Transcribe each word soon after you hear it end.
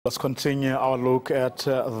Let's continue our look at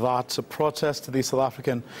that protest. The South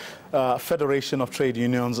African Federation of Trade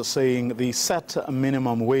Unions saying the set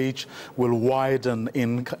minimum wage will widen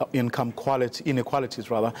income inequalities.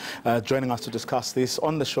 Joining us to discuss this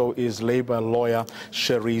on the show is Labour lawyer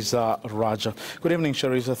Sherisa Rajah. Good evening,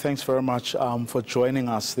 Sherisa. Thanks very much for joining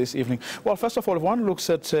us this evening. Well, first of all, if one looks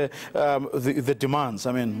at the demands,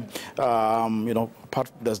 I mean,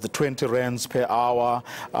 there's the 20 rands per hour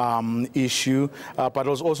issue, but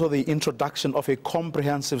there's also the introduction of a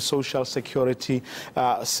comprehensive social security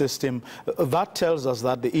system. That tells us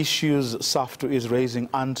that the issues Saftu is raising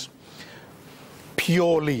aren't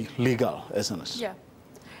purely legal, isn't it? Yeah.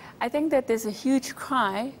 I think that there's a huge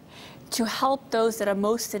cry to help those that are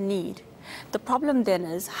most in need. The problem then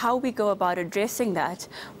is how we go about addressing that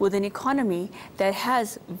with an economy that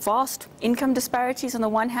has vast income disparities on the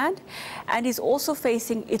one hand and is also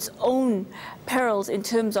facing its own perils in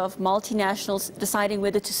terms of multinationals deciding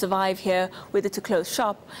whether to survive here, whether to close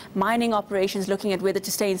shop, mining operations looking at whether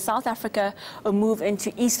to stay in South Africa or move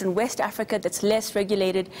into East and West Africa that's less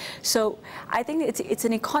regulated. So I think it's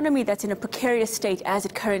an economy that's in a precarious state as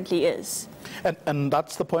it currently is. And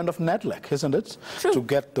that's the point of NEDLEC, isn't it? True. To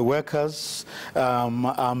get the workers,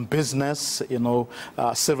 business,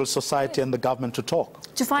 civil society and the government to talk.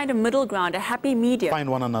 To find a middle ground, a happy medium. Find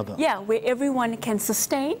one another. Yeah, where everyone can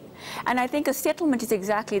sustain. And I think a settlement is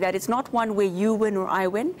exactly that. It's not one where you win or I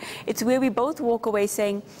win. It's where we both walk away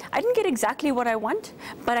saying, I didn't get exactly what I want,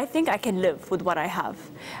 but I think I can live with what I have.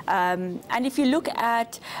 And if you look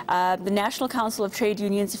at the National Council of Trade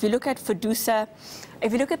Unions, if you look at FEDUSA,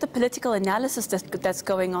 if you look at the political analysis that's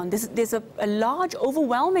going on, there's a large,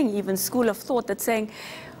 overwhelming even school of thought that's saying,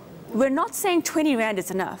 we're not saying 20 rand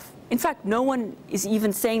is enough. In fact, no one is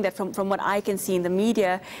even saying that from what I can see in the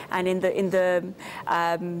media and in the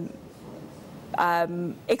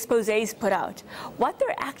exposés put out. What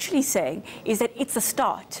they're actually saying is that it's a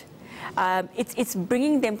start. It's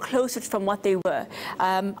bringing them closer from what they were.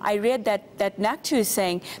 I read that NACTU is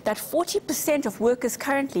saying that 40% of workers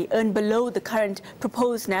currently earn below the current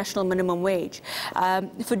proposed national minimum wage.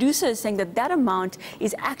 FEDUSA is saying that amount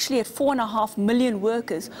is actually at 4.5 million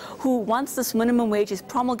workers who, once this minimum wage is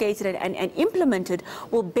promulgated and implemented,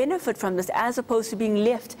 will benefit from this as opposed to being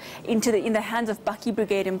left in the hands of Bucky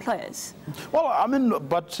Brigade employers. Well, I mean,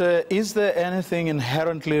 but is there anything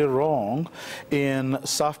inherently wrong in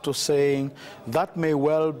Saftu saying that may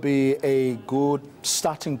well be a good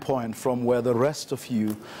starting point from where the rest of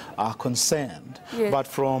you are concerned? Yes. But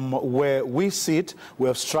from where we sit, we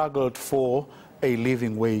have struggled for a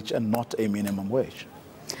living wage and not a minimum wage.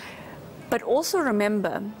 But also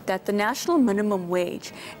remember that the national minimum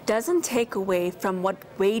wage doesn't take away from what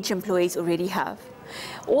wage employees already have.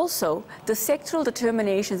 Also, the sectoral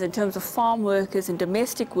determinations in terms of farm workers and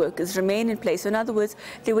domestic workers remain in place. So in other words,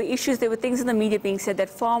 there were things in the media being said that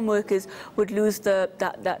farm workers would lose the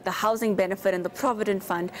housing benefit and the provident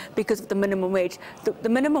fund because of the minimum wage. The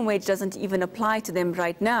minimum wage doesn't even apply to them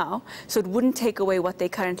right now, so it wouldn't take away what they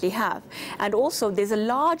currently have. And also, there's a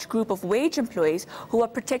large group of wage employees who are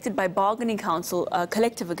protected by bargaining council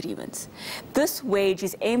collective agreements. This wage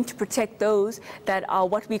is aimed to protect those that are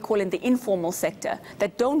what we call in the informal sector,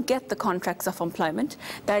 that don't get the contracts of employment,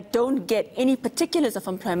 that don't get any particulars of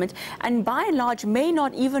employment, and by and large may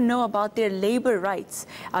not even know about their labor rights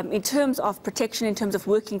in terms of protection, in terms of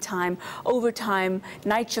working time, overtime,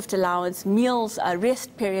 night shift allowance, meals,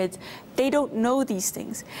 rest periods. They don't know these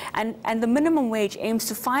things. And the minimum wage aims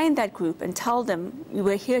to find that group and tell them,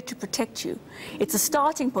 we're here to protect you. It's a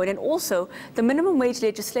starting point. And also, the minimum wage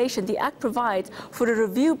legislation, the Act provides for a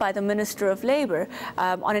review by the Minister of Labour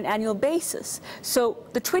on an annual basis. So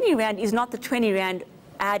the 20 rand is not the 20 rand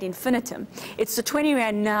ad infinitum. It's the 20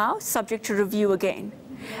 rand now, subject to review again.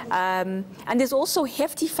 And there's also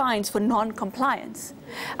hefty fines for non-compliance.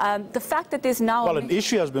 The fact that there's now... Well, an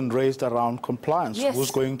issue has been raised around compliance. Yes.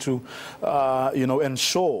 Who's going to,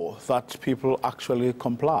 ensure that people actually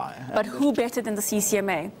comply? But who better than the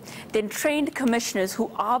CCMA? Then trained commissioners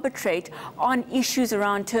who arbitrate on issues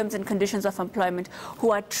around terms and conditions of employment,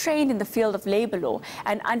 who are trained in the field of labor law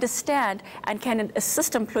and understand and can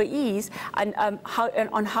assist employees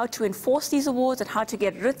on how to enforce these awards and how to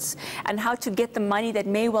get writs and how to get the money that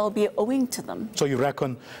may well be owing to them. So you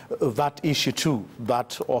reckon that issue too,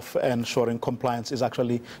 that of ensuring compliance, is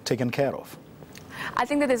actually taken care of? I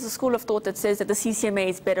think that there's a school of thought that says that the CCMA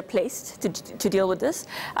is better placed to deal with this.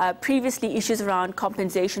 Previously, issues around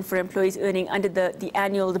compensation for employees earning under the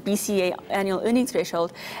BCA annual earnings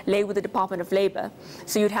threshold lay with the Department of Labour.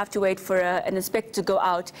 So you'd have to wait for an inspector to go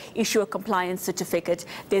out, issue a compliance certificate.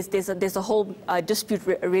 There's a whole dispute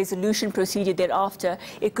resolution procedure thereafter.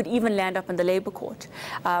 It could even land up in the Labour Court.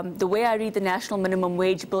 The way I read the National Minimum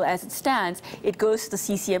Wage Bill as it stands, it goes to the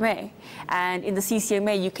CCMA. And in the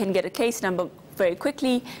CCMA, you can get a case number very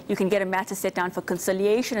quickly. You can get a matter set down for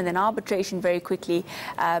conciliation and then arbitration very quickly.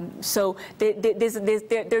 So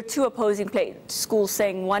there are two opposing schools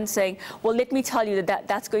saying, one saying, well, let me tell you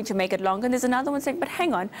that's going to make it longer. And there's another one saying, but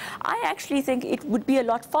hang on, I actually think it would be a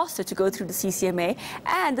lot faster to go through the CCMA.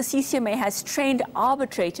 And the CCMA has trained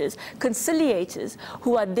arbitrators, conciliators,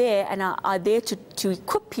 who are there and are there to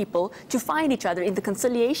equip people to find each other in the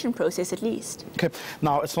conciliation process at least. Okay.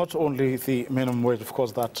 Now, it's not only the minimum wage, of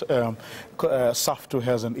course, that Saftu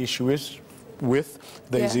has an issue with.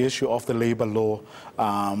 There is the issue of the labour law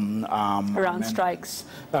around strikes.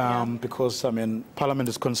 Because, I mean, Parliament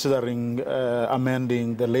is considering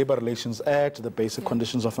amending the Labour Relations Act, the Basic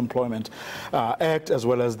Conditions of Employment Act, as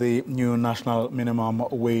well as the new National Minimum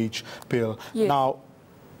Wage Bill. Now,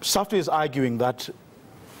 Saftu is arguing that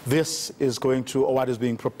this is going to, or what is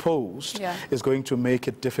being proposed, is going to make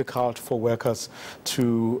it difficult for workers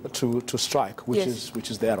to strike, which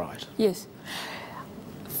is their right. Yes.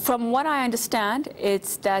 From what I understand,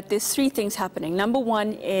 it's that there's three things happening. Number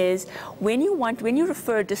one is when you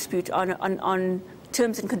refer a dispute on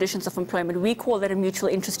terms and conditions of employment, we call that a mutual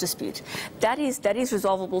interest dispute. That is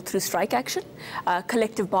resolvable through strike action,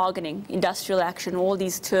 collective bargaining, industrial action, all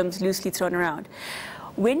these terms loosely thrown around.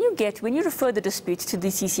 When you refer the dispute to the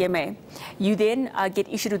CCMA, you then get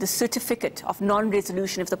issued with a certificate of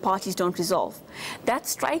non-resolution if the parties don't resolve. That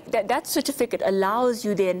certificate allows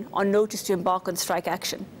you then on notice to embark on strike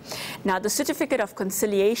action. Now, the certificate of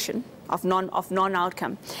conciliation of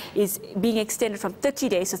non-outcome is being extended from 30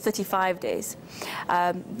 days to 35 days.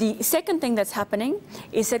 The second thing that's happening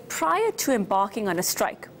is that prior to embarking on a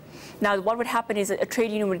strike, now, what would happen is a trade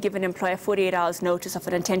union would give an employer 48 hours notice of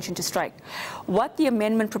an intention to strike. What the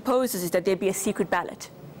amendment proposes is that there be a secret ballot.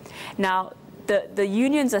 Now, the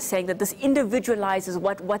unions are saying that this individualizes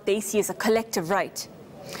what they see as a collective right.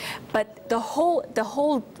 But the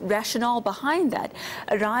whole rationale behind that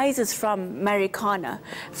arises from Marikana,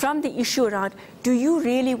 from the issue around, do you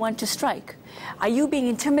really want to strike? Are you being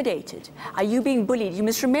intimidated? Are you being bullied? You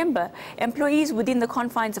must remember, employees within the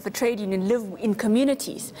confines of a trade union live in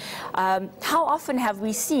communities. How often have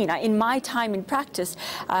we seen, in my time in practice,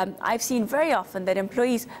 I've seen very often that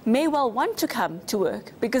employees may well want to come to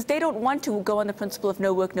work because they don't want to go on the principle of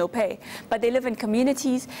no work, no pay. But they live in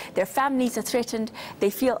communities, their families are threatened, they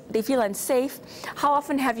feel unsafe. How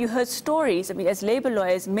often have you heard stories? I mean, as labor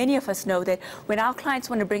lawyers, many of us know that when our clients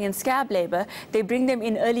want to bring in scab labor, they bring them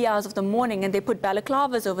in early hours of the morning and they put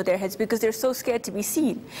balaclavas over their heads because they're so scared to be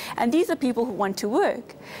seen. And these are people who want to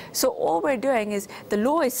work. So all we're doing is, the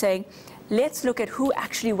law is saying, let's look at who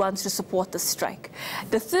actually wants to support the strike.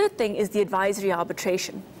 The third thing is the advisory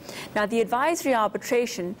arbitration. Now, the advisory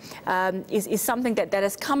arbitration is something that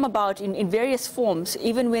has come about in various forms,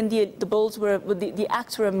 even when the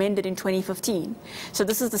acts were amended in 2015. So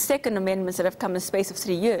this is the second amendments that have come in the space of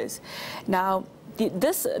 3 years. Now,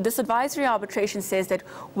 this advisory arbitration says that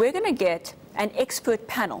we're going to get an expert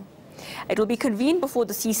panel. It will be convened before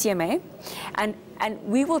the CCMA, and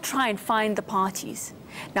we will try and find the parties.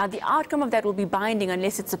 Now, the outcome of that will be binding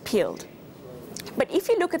unless it's appealed. But if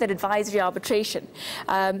you look at that advisory arbitration,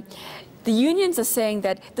 the unions are saying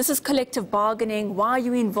that this is collective bargaining. Why are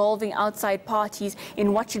you involving outside parties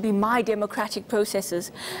in what should be my democratic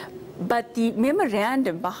processes? But the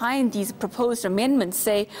memorandum behind these proposed amendments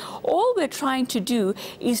say all we're trying to do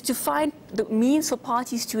is to find the means for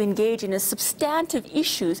parties to engage in substantive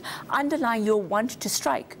issues underlying your want to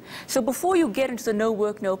strike. So before you get into the no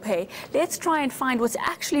work, no pay, let's try and find what's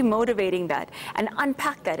actually motivating that and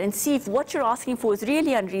unpack that and see if what you're asking for is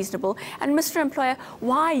really unreasonable. And Mr. Employer,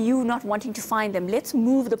 why are you not wanting to find them? Let's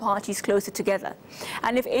move the parties closer together.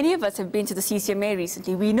 And if any of us have been to the CCMA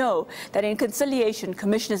recently, we know that in conciliation,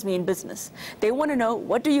 commissioners mean business. They want to know,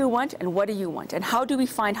 what do you want and what do you want? And how do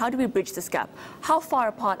we bridge this gap? How far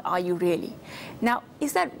apart are you really? Now,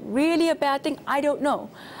 Is that really a bad thing? I don't know.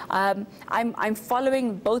 I'm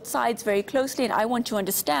following both sides very closely, and I want to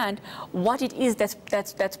understand what it is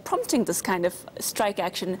that's prompting this kind of strike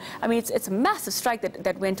action. I mean, it's a massive strike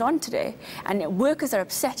that went on today, and workers are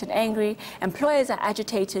upset and angry, employers are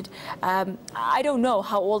agitated. I don't know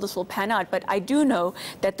how all this will pan out, but I do know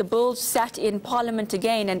that the bill sat in Parliament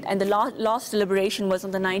again, and the last deliberation was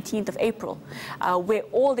on the 19th of April, where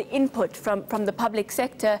all the input from the public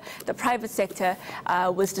sector, the private sector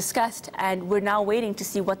was discussed, and we're now waiting to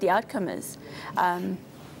see what the outcome is.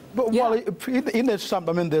 But yeah. well, in that,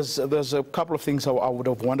 I mean, there's a couple of things I would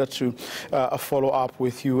have wanted to follow up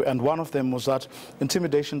with you, and one of them was that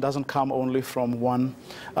intimidation doesn't come only from one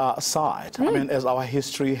side. I mean, as our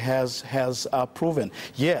history has proven.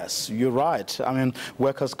 Yes, you're right. I mean,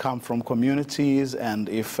 workers come from communities, and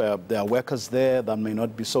if there are workers there that may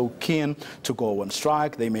not be so keen to go on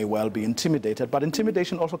strike, they may well be intimidated. But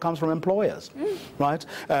intimidation also comes from employers, right?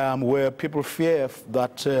 Where people fear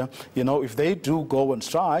that, you know, if they do go on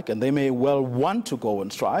strike, and they may well want to go on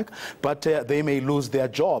strike, but they may lose their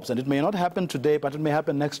jobs, and it may not happen today, but it may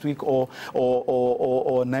happen next week or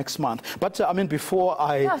next month. But I mean, before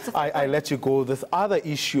I let you go, this other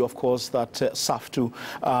issue, of course, that Saftu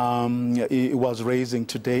was raising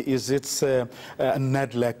today is its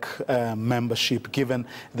NEDLEC membership, given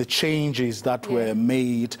the changes that were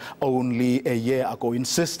made only a year ago,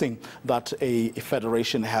 insisting that a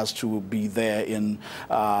federation has to be there in,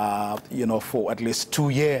 you know, for at least 2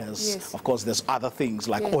 years. Yes. Of course, there's other things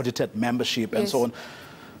like audited membership and so on.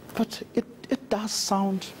 But it does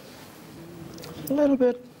sound a little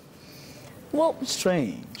bit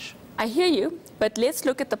strange. I hear you, but let's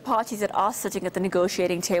look at the parties that are sitting at the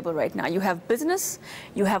negotiating table right now. You have business,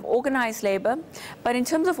 you have organized labor, but in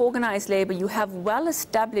terms of organized labor, you have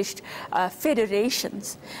well-established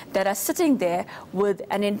federations that are sitting there with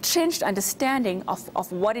an entrenched understanding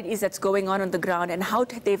of what it is that's going on the ground and how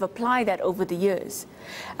they've applied that over the years.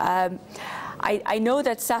 I know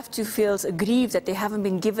that Saftu feels aggrieved that they haven't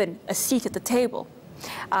been given a seat at the table.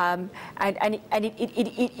 And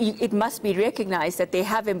it must be recognized that they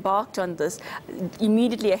have embarked on this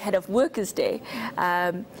immediately ahead of Workers' Day.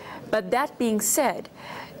 But that being said,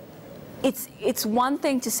 it's one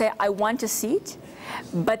thing to say, I want a seat,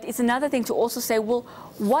 but it's another thing to also say, well,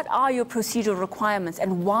 what are your procedural requirements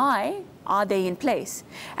and why are they in place?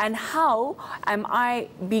 And how am I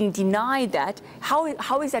being denied that?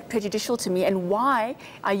 How is that prejudicial to me? And why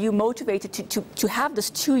are you motivated to have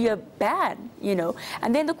this 2-year ban, you know?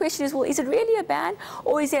 And then the question is, well, is it really a ban,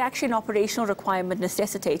 or is it actually an operational requirement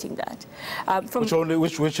necessitating that?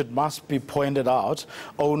 Which it must be pointed out,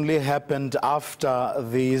 only happened after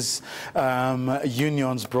these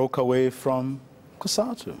unions broke away from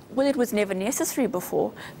COSATU. Well, it was never necessary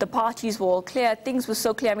before. The parties were all clear. Things were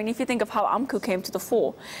so clear. I mean, if you think of how AMCU came to the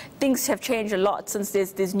fore, things have changed a lot since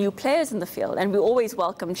there's new players in the field, and we always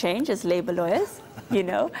welcome change as labor lawyers, you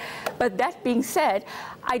know. But that being said,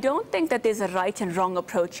 I don't think that there's a right and wrong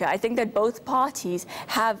approach here. I think that both parties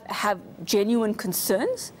have genuine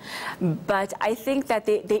concerns, but I think that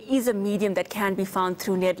there is a medium that can be found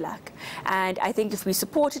through NEDLAC. And I think if we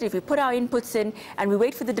support it, if we put our inputs in, and we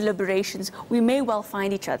wait for the deliberations, we may well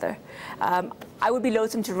find each other. I would be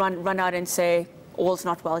loathsome to run out and say, all's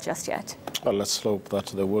not well just yet. Well, let's hope that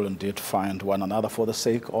they will indeed find one another for the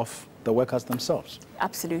sake of the workers themselves.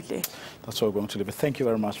 Absolutely. That's what we're going to leave it. Thank you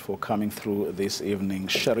very much for coming through this evening.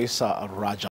 Sherisa Rajah.